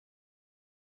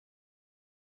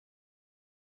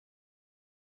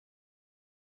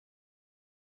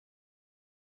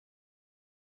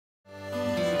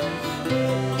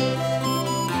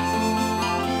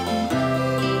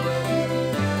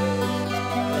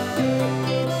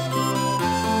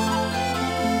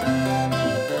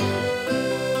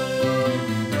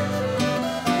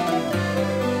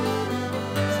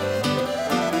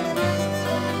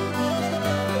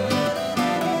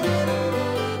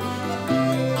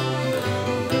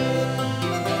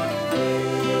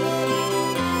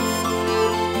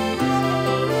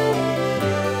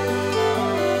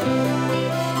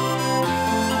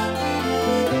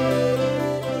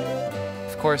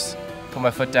put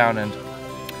my foot down and,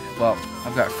 well,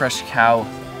 I've got fresh cow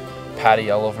patty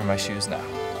all over my shoes now.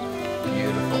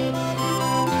 Beautiful.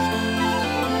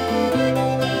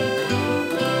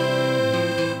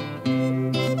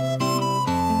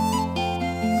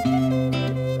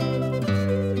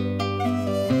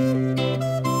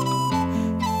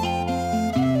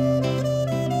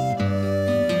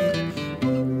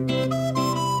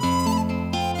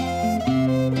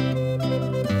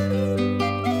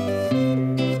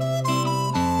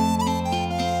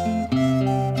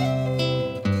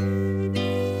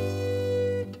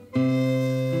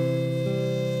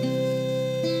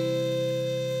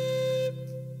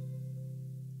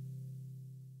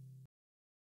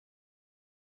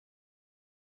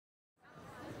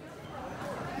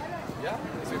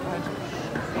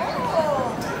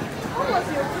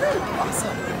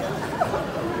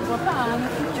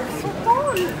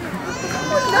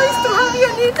 Nice to have you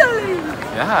in Italy!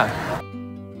 Yeah.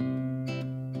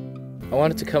 I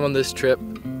wanted to come on this trip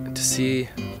to see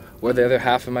where the other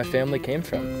half of my family came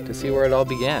from, to see where it all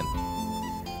began.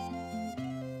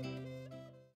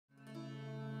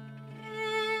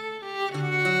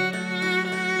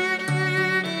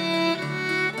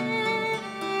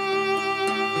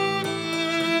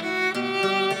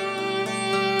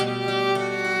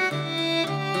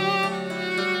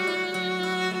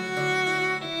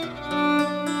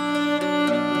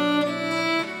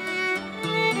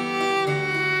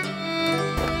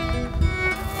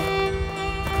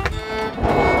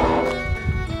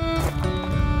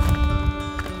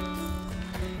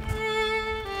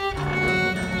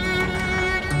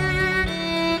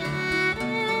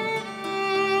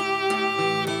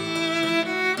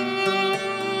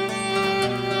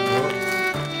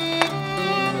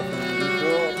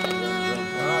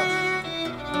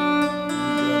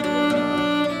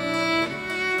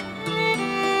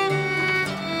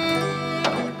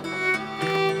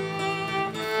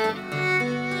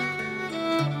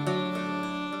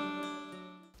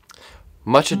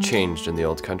 Much had changed in the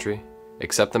old country,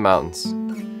 except the mountains.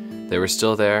 They were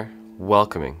still there,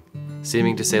 welcoming,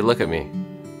 seeming to say, "Look at me.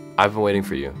 I've been waiting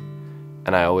for you,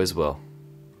 and I always will."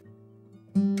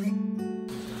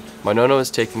 My nonno is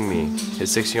taking me,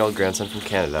 his 16-year-old grandson from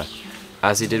Canada,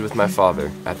 as he did with my father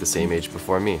at the same age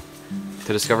before me,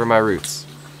 to discover my roots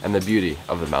and the beauty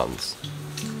of the mountains.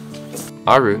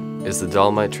 Our route is the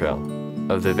Dolomite Trail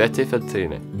of the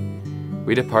Feltre.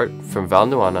 We depart from Val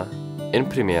Nuana in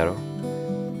Primiero.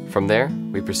 From there,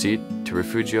 we proceed to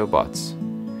Refugio Bots.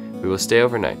 We will stay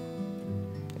overnight,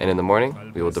 and in the morning,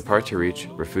 we will depart to reach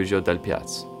Refugio del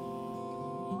Piaz.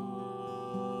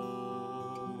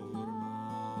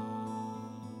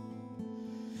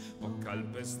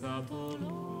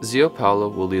 Zio Paolo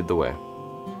will lead the way.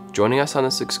 Joining us on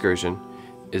this excursion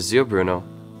is Zio Bruno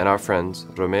and our friends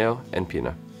Romeo and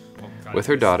Pina, with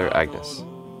her daughter Agnes.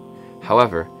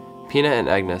 However, Pina and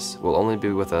Agnes will only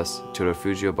be with us to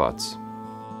Refugio Bots.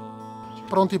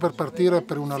 Pronti per partire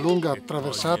per una lunga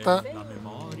traversata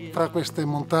fra queste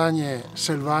montagne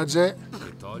selvagge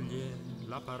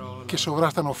che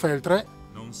sovrastano Feltre.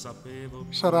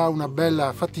 Sarà una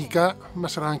bella fatica, ma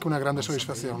sarà anche una grande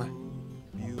soddisfazione.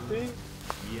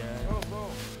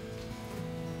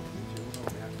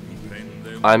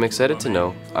 I'm excited to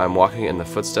know I'm walking in the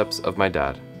footsteps of my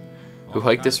dad, who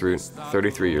hiked this route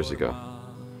 33 years ago.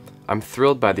 I'm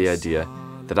thrilled by the idea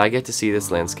that I get to see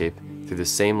this landscape through the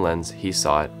same lens he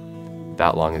saw it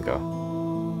that long ago.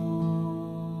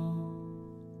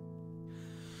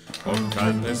 Ho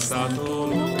calpestato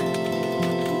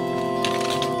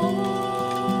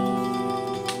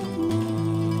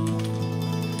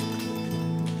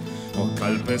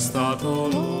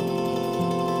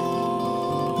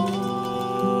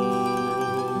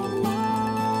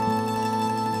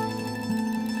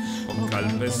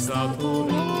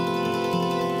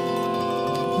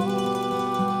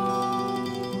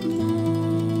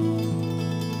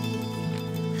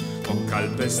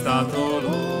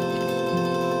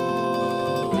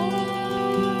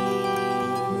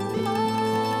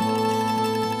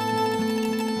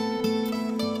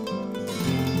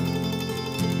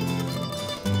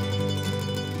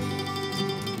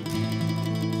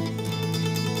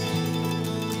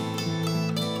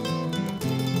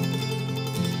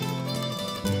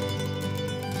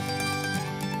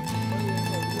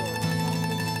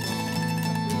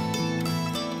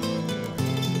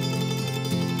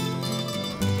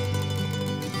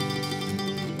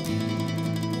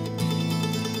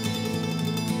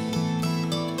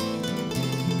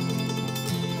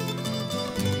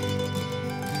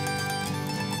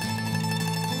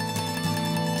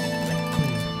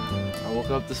I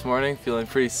woke up this morning feeling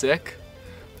pretty sick,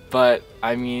 But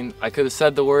I mean, I could have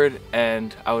said the word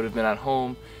and I would have been at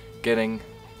home getting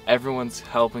everyone's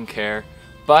help and care,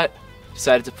 but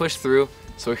decided to push through.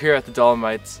 So we're here at the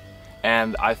Dolomites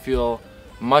and I feel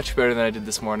much better than I did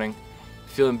this morning.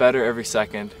 Feeling better every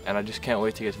second, and I just can't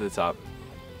wait to get to the top.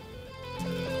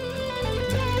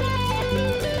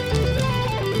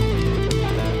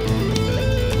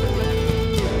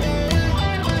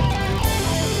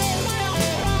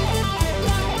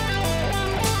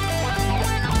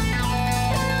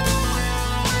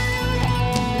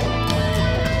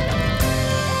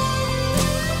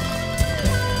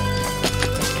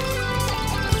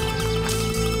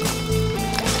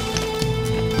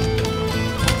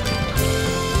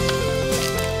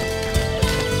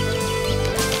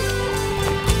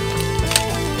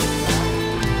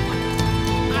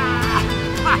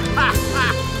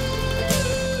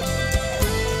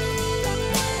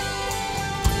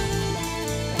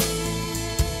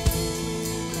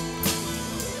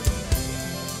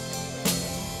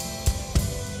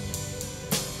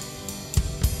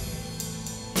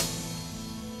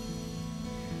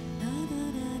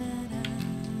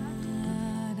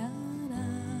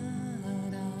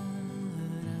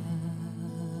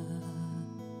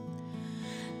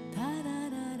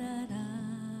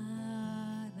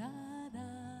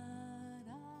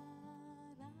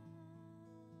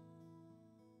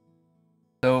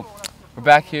 So we're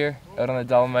back here out on the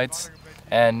Dolomites,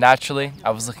 and naturally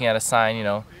I was looking at a sign, you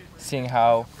know, seeing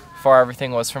how far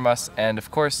everything was from us, and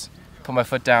of course put my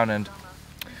foot down and,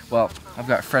 well, I've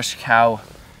got fresh cow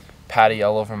patty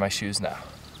all over my shoes now.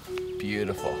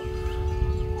 Beautiful.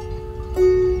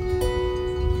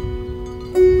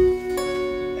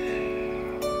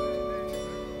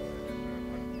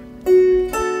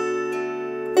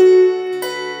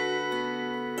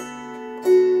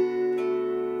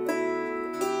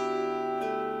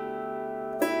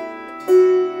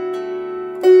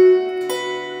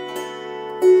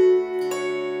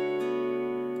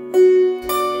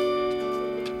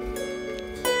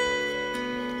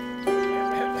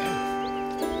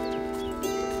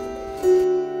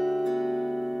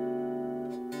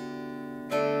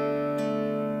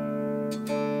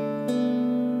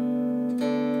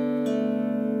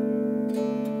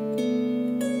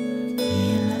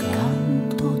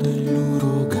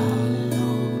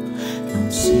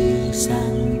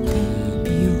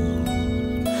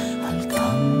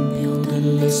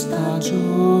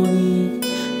 Stagioni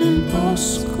nel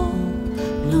bosco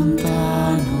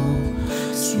lontano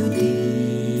si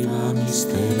udiva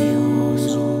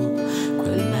misterioso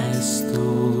quel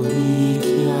mesto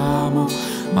richiamo,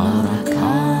 ma ora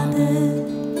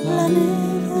cade la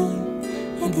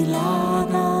neve e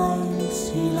dilana il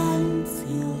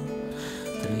silenzio,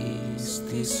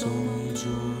 tristi sono i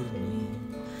giorni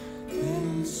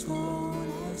del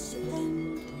sole spento.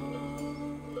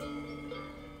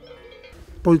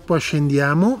 Poi qua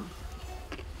scendiamo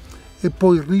e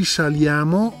poi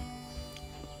risaliamo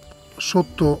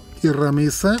sotto il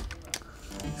Ramezza e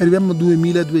arriviamo a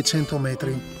 2200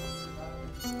 metri.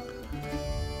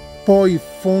 Poi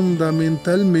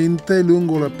fondamentalmente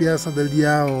lungo la piazza del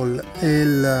Diavolo e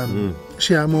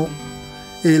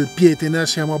il Pietena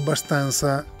siamo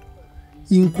abbastanza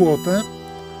in quota.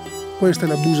 Questa è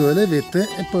la Busa delle Vette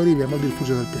e poi arriviamo al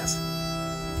rifugio del Piazza.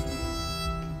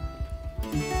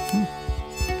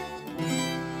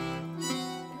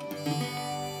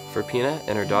 For Pina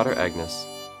and her daughter Agnes,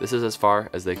 this is as far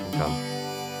as they can come.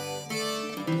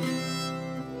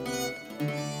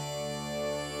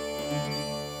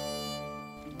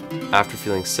 After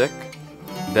feeling sick,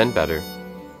 then better,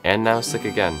 and now sick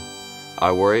again,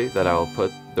 I worry that I will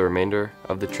put the remainder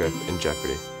of the trip in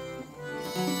jeopardy.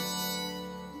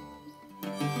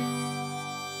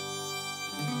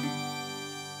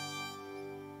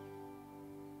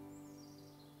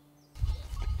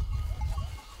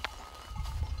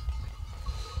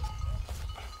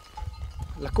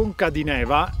 La conca di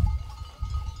Neva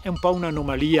è un po'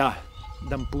 un'anomalia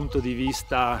da un punto di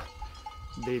vista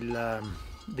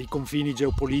dei confini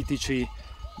geopolitici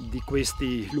di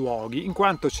questi luoghi, in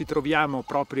quanto ci troviamo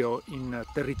proprio in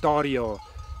territorio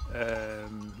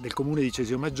del comune di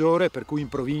Cesio Maggiore, per cui in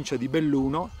provincia di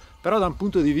Belluno, però da un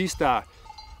punto di vista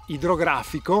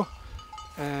idrografico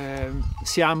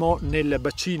siamo nel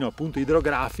bacino appunto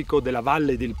idrografico della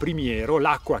Valle del Primiero.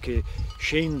 L'acqua che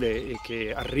scende e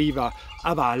che arriva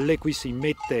a valle qui si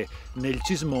immette nel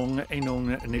Cismon e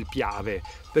non nel Piave,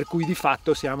 per cui di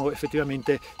fatto siamo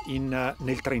effettivamente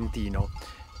nel Trentino.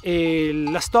 E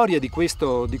la storia di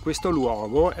questo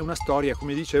luogo è una storia,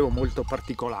 come dicevo, molto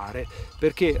particolare,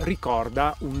 perché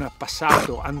ricorda un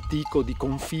passato antico di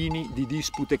confini, di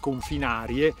dispute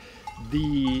confinarie,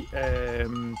 di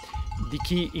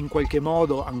chi in qualche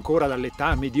modo ancora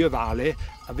dall'età medievale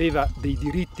aveva dei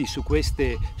diritti su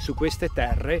queste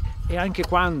terre, e anche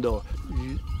quando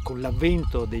con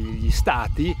l'avvento degli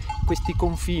stati questi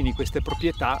confini, queste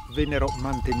proprietà vennero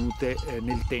mantenute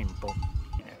nel tempo.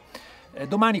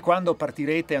 Domani, quando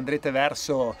partirete, andrete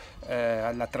verso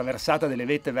la traversata delle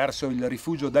vette verso il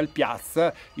rifugio dal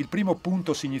Piazza, il primo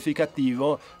punto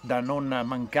significativo da non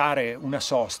mancare una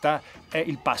sosta è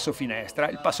il Passo Finestra.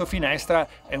 Il Passo Finestra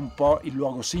è un po' il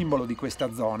luogo simbolo di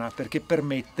questa zona, perché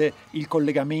permette il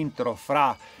collegamento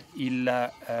fra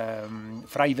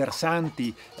i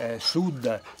versanti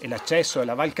sud e l'accesso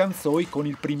alla Val Canzoi con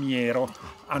il Primiero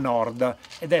a nord,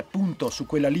 ed è appunto su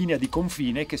quella linea di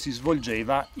confine che si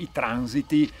svolgeva i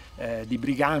transiti di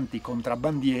briganti,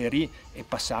 contrabbandieri e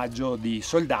passaggio di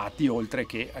soldati, oltre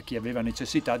che a chi aveva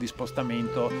necessità di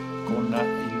spostamento con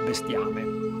il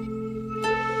bestiame.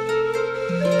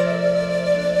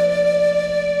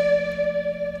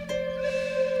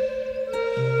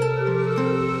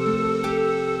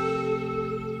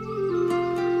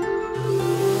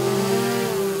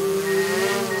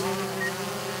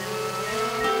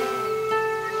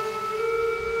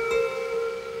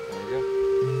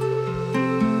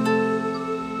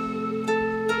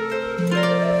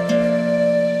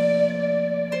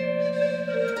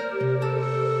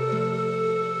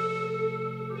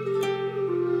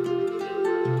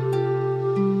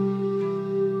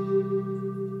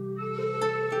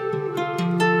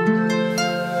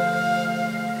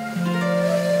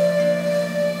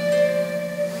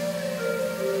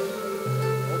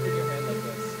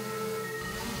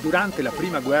 Durante la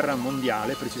Prima Guerra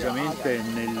Mondiale, precisamente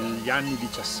negli anni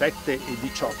 17 e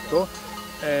 18,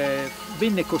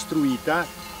 venne costruita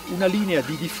una linea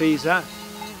di difesa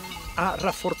a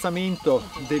rafforzamento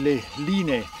delle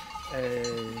linee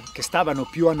che stavano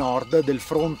più a nord del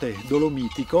fronte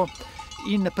dolomitico,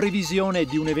 in previsione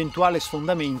di un eventuale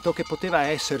sfondamento che poteva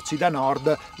esserci da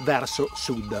nord verso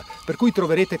sud. Per cui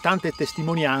troverete tante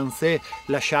testimonianze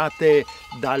lasciate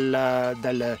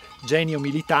dal genio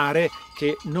militare,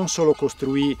 che non solo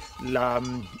costruì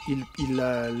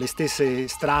le stesse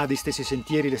strade, i stessi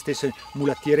sentieri, le stesse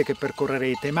mulattiere che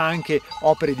percorrerete, ma anche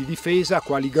opere di difesa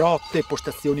quali grotte,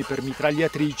 postazioni per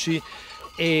mitragliatrici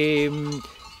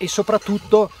e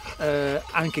soprattutto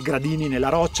anche gradini nella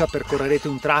roccia. Percorrerete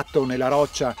un tratto nella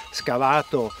roccia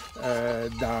scavato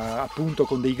appunto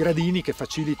con dei gradini che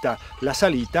facilita la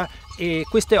salita, e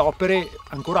queste opere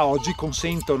ancora oggi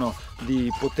consentono di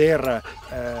poter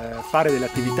fare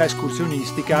dell'attività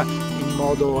escursionistica in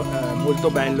modo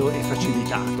molto bello e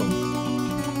facilitato.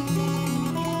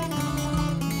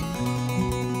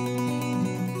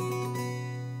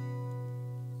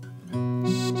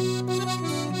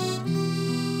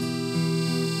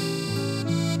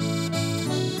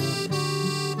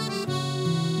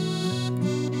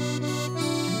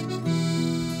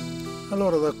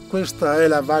 Allora, questa è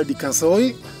la Val di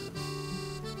Canzoi,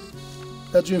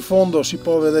 laggiù in fondo si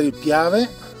può vedere il Piave,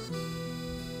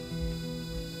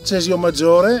 Cesio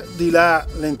Maggiore, di là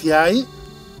Lentiai,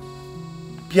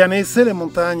 Pianezze, le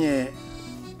montagne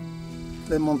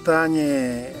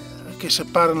che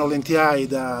separano Lentiai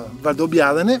da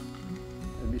Valdobbiadene.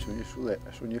 Bisogna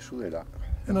su là.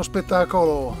 È uno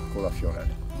spettacolo Con la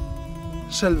fiorella.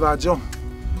 selvaggio.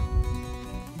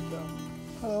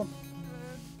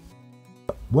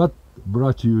 What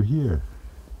brought you here?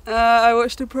 I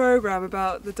watched a program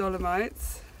about the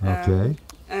Dolomites, Okay.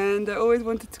 and I always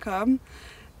wanted to come.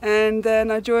 And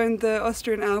then I joined the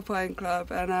Austrian Alpine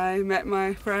Club, and I met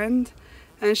my friend,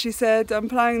 and she said, "I'm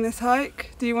planning this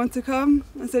hike. Do you want to come?"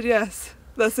 I said, "Yes."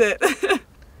 That's it.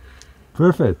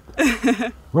 Perfect.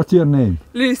 What's your name?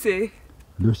 Lucy,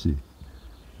 Lucy.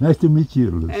 Nice to meet you,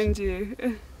 Lucy. and you.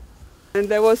 And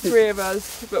there was 3 of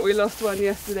us, but we lost one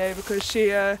yesterday because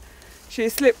she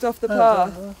slipped off the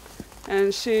path,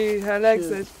 and her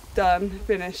legs are done,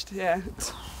 finished, yeah.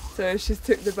 So she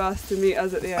took the bus to meet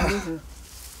us at the end.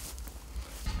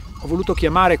 Ho voluto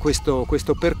chiamare questo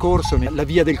percorso la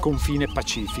via del confine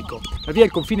pacifico. La via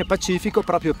del confine pacifico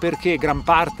proprio perché gran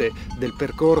parte del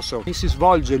percorso si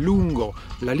svolge lungo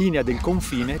la linea del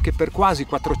confine che per quasi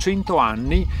 400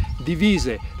 anni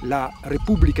divise la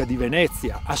Repubblica di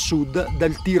Venezia a sud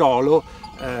dal Tirolo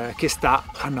che sta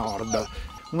a nord.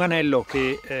 Un anello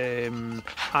che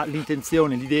ha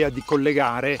l'intenzione, l'idea di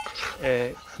collegare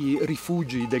i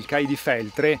rifugi del CAI di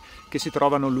Feltre che si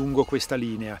trovano lungo questa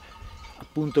linea.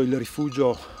 Appunto il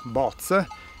rifugio Boz,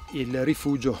 il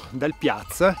rifugio dal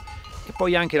Piazza, e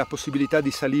poi anche la possibilità di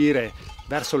salire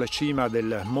verso la cima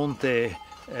del monte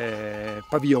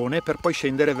Pavione per poi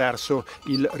scendere verso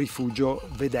il rifugio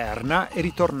Vederna e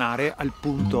ritornare al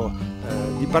punto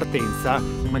di partenza,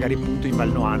 magari punto in Val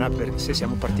Noana, se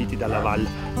siamo partiti dalla Val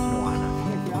Noana.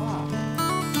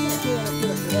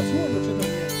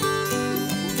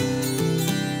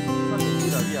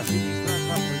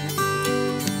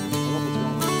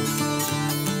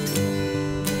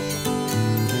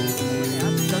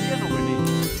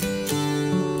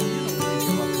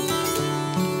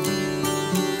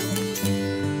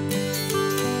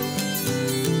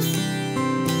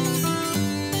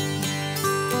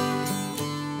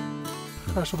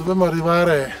 Adesso dobbiamo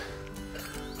arrivare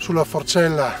sulla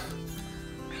forcella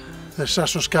del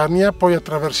Sasso Scania, poi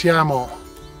attraversiamo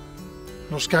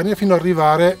lo Scania fino ad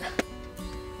arrivare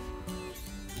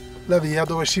la via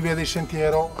dove si vede il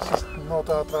sentiero, si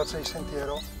nota la traccia di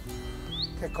sentiero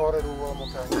che corre lungo la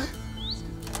montagna.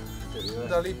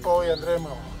 Da lì poi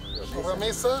andremo su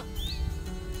Ramezza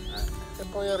e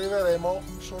poi arriveremo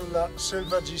sulla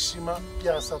selvaggissima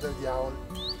piazza del Diavolo.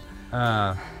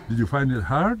 Did you find it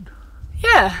hard?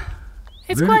 Yeah,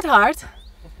 it's Really? quite hard.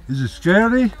 Is it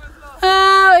scary?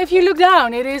 If you look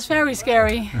down, it is very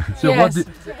scary. So Yes.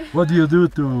 what do you do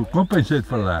to compensate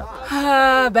for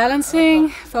that? Balancing,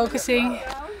 focusing.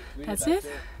 That's it.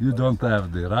 You don't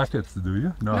have the rackets, do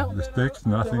you? No, the sticks,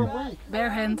 nothing.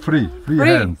 Bare hand. Free Free.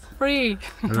 hands. Free.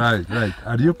 Right.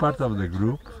 Are you part of the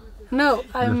group? No,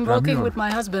 I'm Yes, walking Camille. with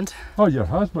my husband. Oh, your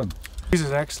husband. This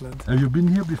is excellent. Have you been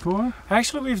here before?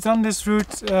 Actually, we've done this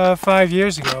route 5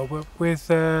 years ago, but with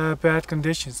bad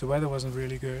conditions. The weather wasn't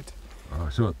really good. Oh,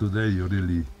 so today you're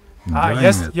really enjoying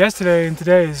it. Yesterday and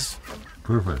today is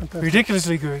Perfect.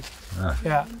 ridiculously good. Ah.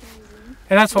 Yeah,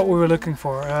 and that's what we were looking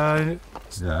for.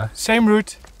 Yeah. Same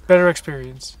route, better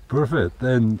experience. Perfect.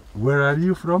 And where are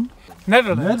you from?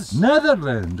 Netherlands,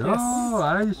 Netherlands. Yes. Oh,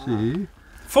 I see.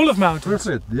 full of mountains.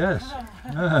 Perfect. Yes.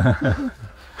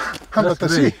 Andate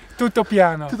That's sì, great. Tutto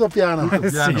piano. tutto piano,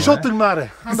 piano, sotto il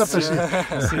mare, andate sì.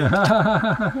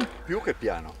 Più che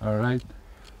piano. All right.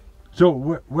 So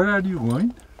where are you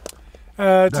going?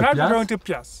 Tonight Piaz? we're going to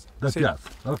Piaz. The See. Piaz.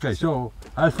 Okay, so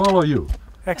I'll follow you.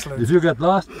 Excellent. If you get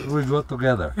lost, we go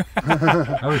together.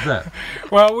 How is that?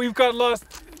 Well, we've got lost.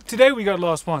 Today we got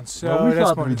lost once. So Well, we that's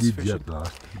thought more we than did sufficient. get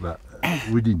lost, but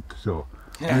we didn't. So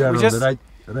Yeah, we are we on just-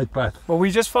 the right path. Well,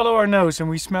 we just follow our nose and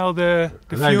we smell the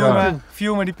Right on.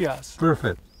 fiume di Piaz.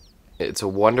 Perfect. It's a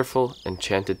wonderful,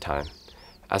 enchanted time.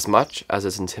 As much as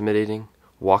it's intimidating,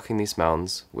 walking these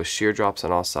mountains with sheer drops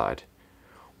on all sides,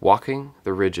 walking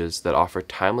the ridges that offer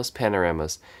timeless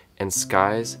panoramas and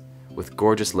skies with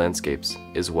gorgeous landscapes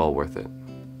is well worth it.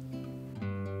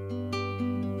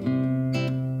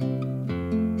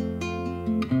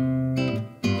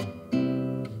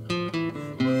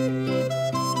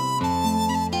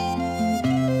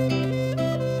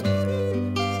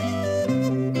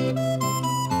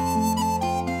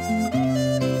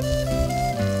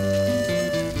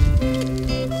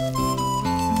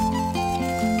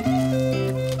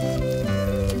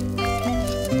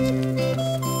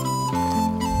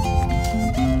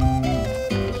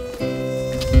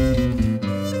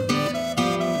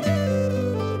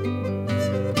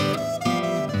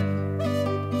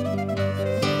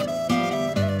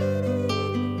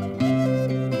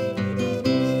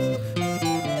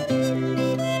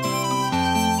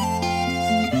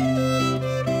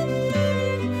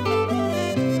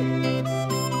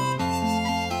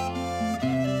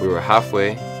 We were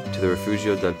halfway to the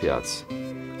Refugio del Piaz.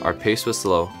 Our pace was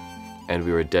slow, and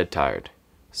we were dead tired.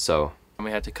 So,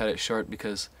 We had to cut it short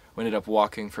because we ended up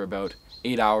walking for about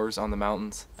 8 hours on the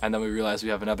mountains, and then we realized we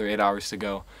have another 8 hours to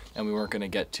go, and we weren't going to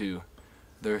get to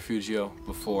the Refugio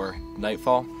before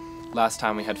nightfall. Last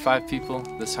time we had 5 people,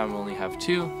 this time we only have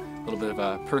 2. A little bit of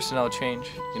a personnel change,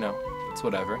 you know, it's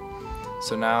whatever.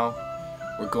 So now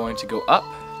we're going to go up,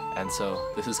 and so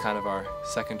this is kind of our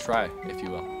second try, if you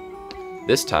will.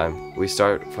 this time we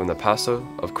start from the Passo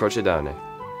of Crocedane,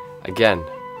 again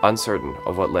uncertain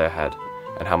of what lay ahead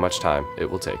and how much time it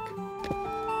will take.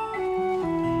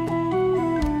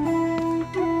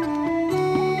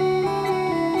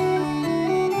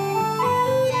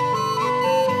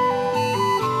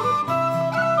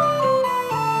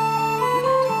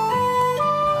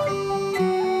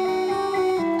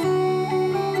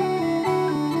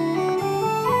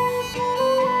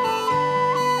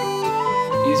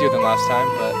 Easier than last time,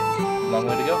 but long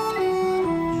way to go.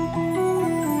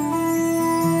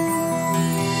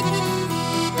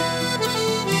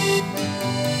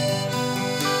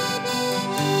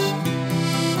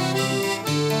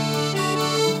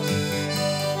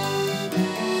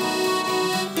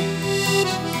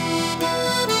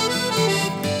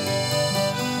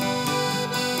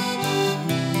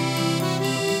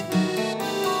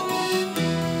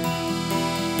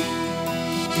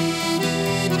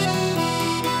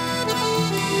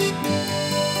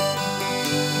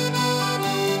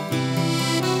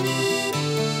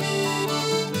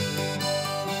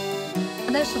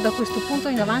 Adesso da questo punto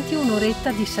in avanti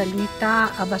un'oretta di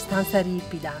salita abbastanza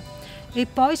ripida e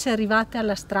poi se arrivate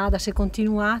alla strada, se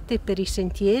continuate per i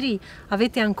sentieri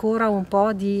avete ancora un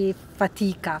po' di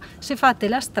fatica. Se fate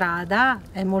la strada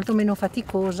è molto meno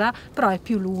faticosa, però è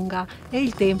più lunga e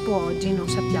il tempo oggi non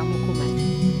sappiamo com'è.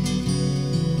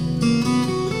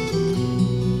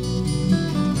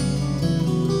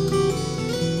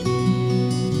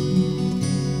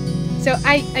 So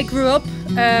I grew up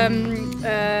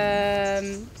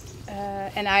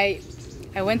and I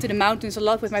went to the mountains a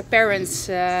lot with my parents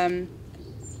when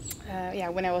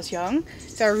I was young.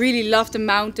 So I really loved the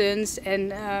mountains,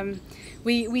 and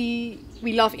we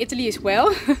love Italy as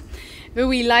well. But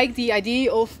we like the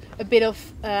idea of a bit of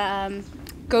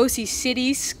cozy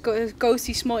cities,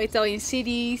 cozy small Italian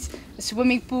cities, a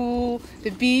swimming pool,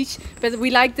 the beach. But we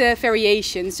like the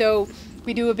variation. So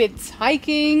we do a bit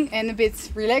hiking and a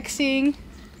bit relaxing.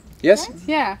 Yes? Right?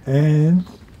 Yeah. And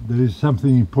there is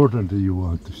something important that you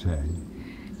want to say.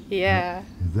 Yeah.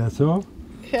 Is that so?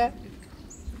 Yeah.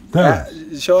 Tell us.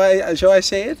 Shall I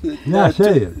say it? Yeah,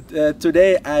 say it.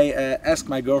 Today I asked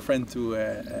my girlfriend to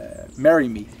marry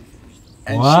me.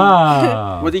 And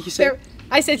wow. What did you say? So,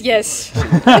 I said yes.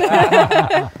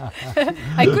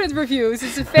 I couldn't refuse.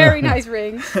 It's a very nice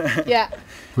ring. Yeah.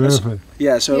 Perfect.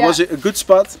 Yeah, so it was a good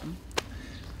spot.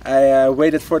 I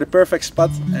waited for the perfect spot,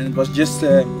 and it was just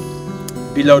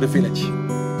below the village.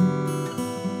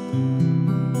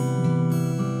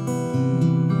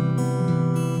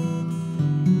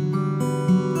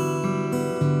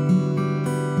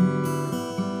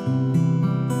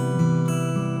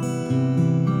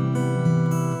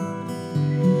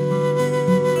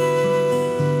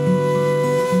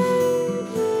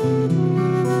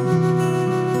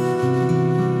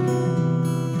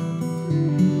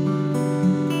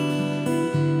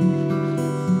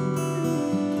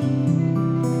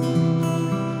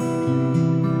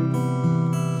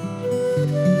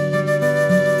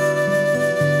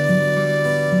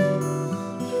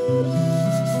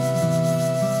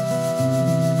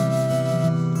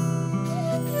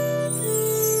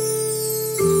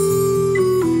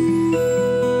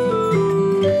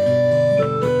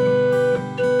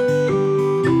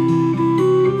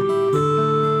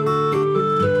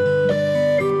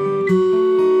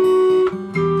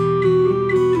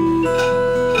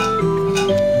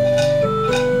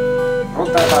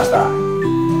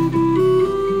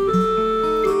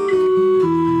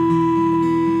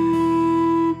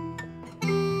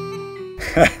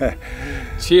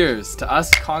 Cheers to us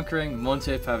conquering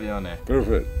Monte Pavione.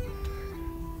 Perfect.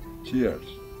 Cheers.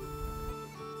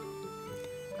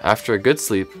 After a good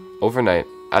sleep overnight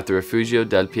at the Refugio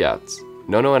del Piaz,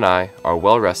 Nonno and I are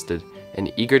well rested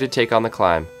and eager to take on the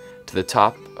climb to the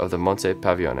top of the Monte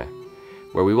Pavione,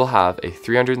 where we will have a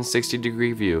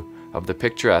 360-degree view of the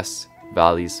picturesque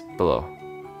valleys below.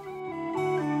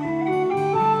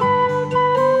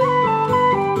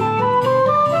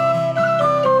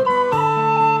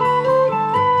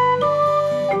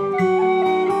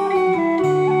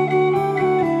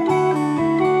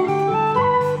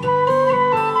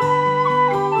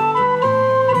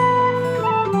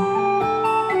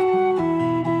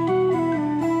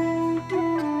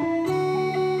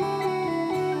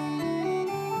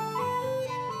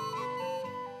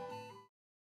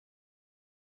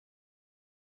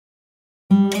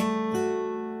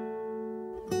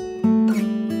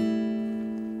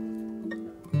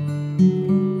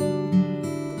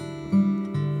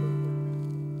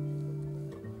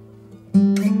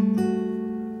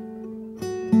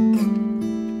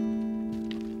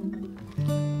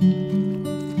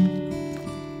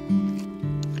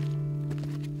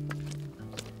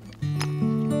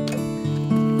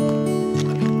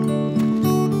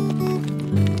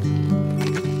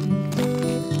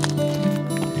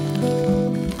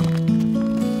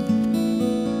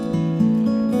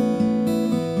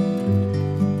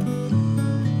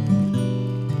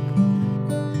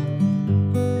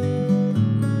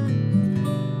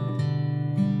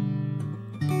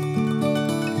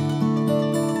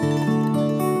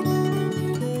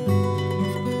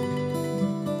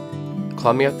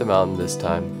 Climbing up the mountain this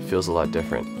time feels a lot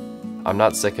different. I'm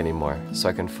not sick anymore, so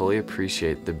I can fully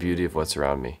appreciate the beauty of what's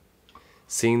around me.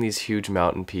 Seeing these huge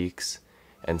mountain peaks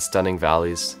and stunning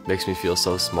valleys makes me feel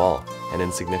so small and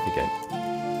insignificant.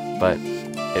 But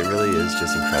it really is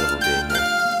just incredible being here.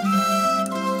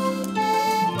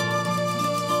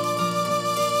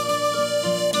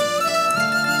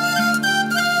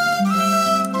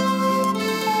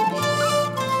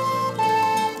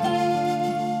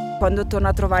 Quando torno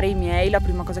a trovare i miei, la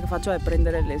prima cosa che faccio è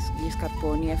prendere gli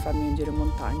scarponi e farmi un giro in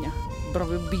montagna.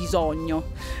 Proprio bisogno.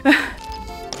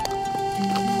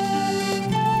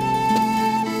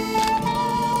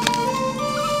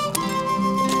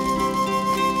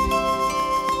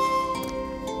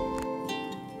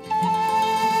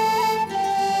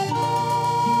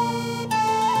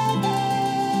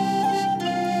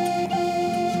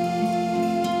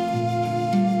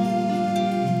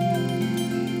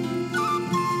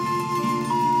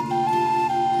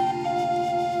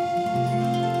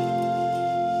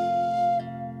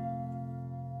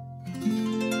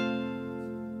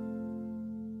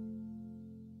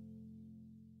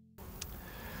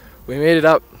 We made it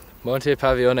up Monte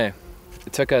Pavione.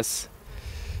 It took us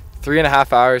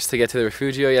 3.5 hours to get to the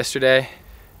Refugio yesterday.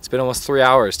 It's been almost 3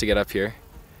 hours to get up here.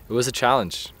 It was a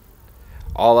challenge.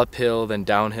 All uphill, then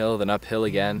downhill, then uphill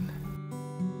again.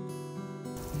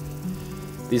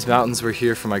 These mountains were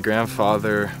here for my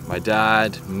grandfather, my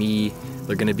dad, me.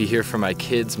 They're gonna be here for my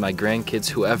kids, my grandkids,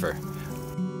 whoever.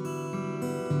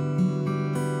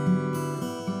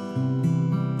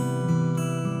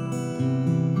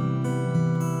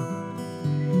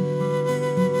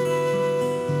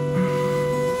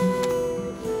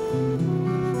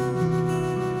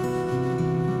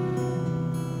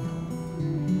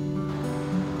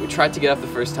 We tried to get up the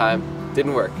first time,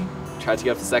 didn't work. Tried to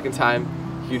get up the second time,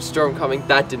 huge storm coming,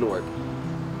 that didn't work.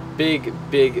 Big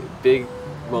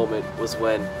moment was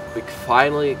when we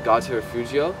finally got to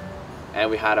Refugio and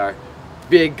we had our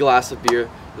big glass of beer.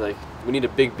 Like, we need a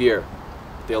big beer.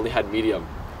 They only had medium.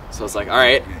 So I was like, all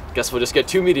right, guess we'll just get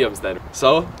 2 mediums then.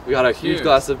 So we got a huge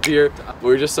glass of beer. We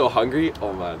were just so hungry.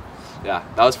 Oh man. Yeah,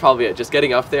 that was probably it. Just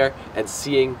getting up there and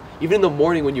seeing, even in the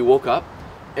morning when you woke up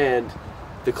and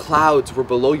the clouds were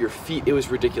below your feet, it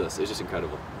was ridiculous. It was just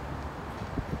incredible.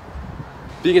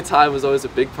 Being Italian was always a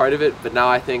big part of it, but now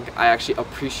I think I actually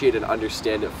appreciate and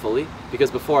understand it fully.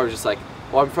 Because before I was just like,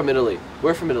 oh, I'm from Italy.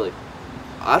 Where from Italy?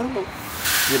 I don't know.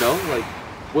 You know, like,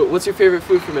 what's your favorite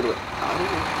food from Italy? I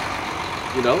don't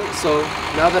know. You know, so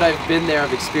now that I've been there,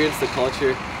 I've experienced the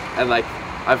culture, and like,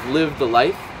 I've lived the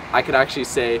life, I can actually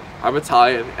say, I'm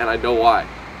Italian, and I know why,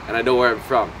 and I know where I'm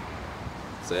from.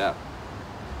 So yeah.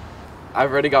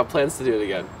 I've already got plans to do it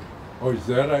again. Oh, is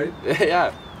that right?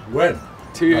 Yeah. When?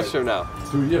 2 years from now.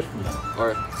 2 years from now?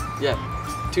 Or, yeah,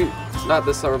 2, not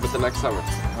this summer, but the next summer.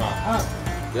 Ah,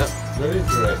 Yep. very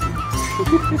interesting.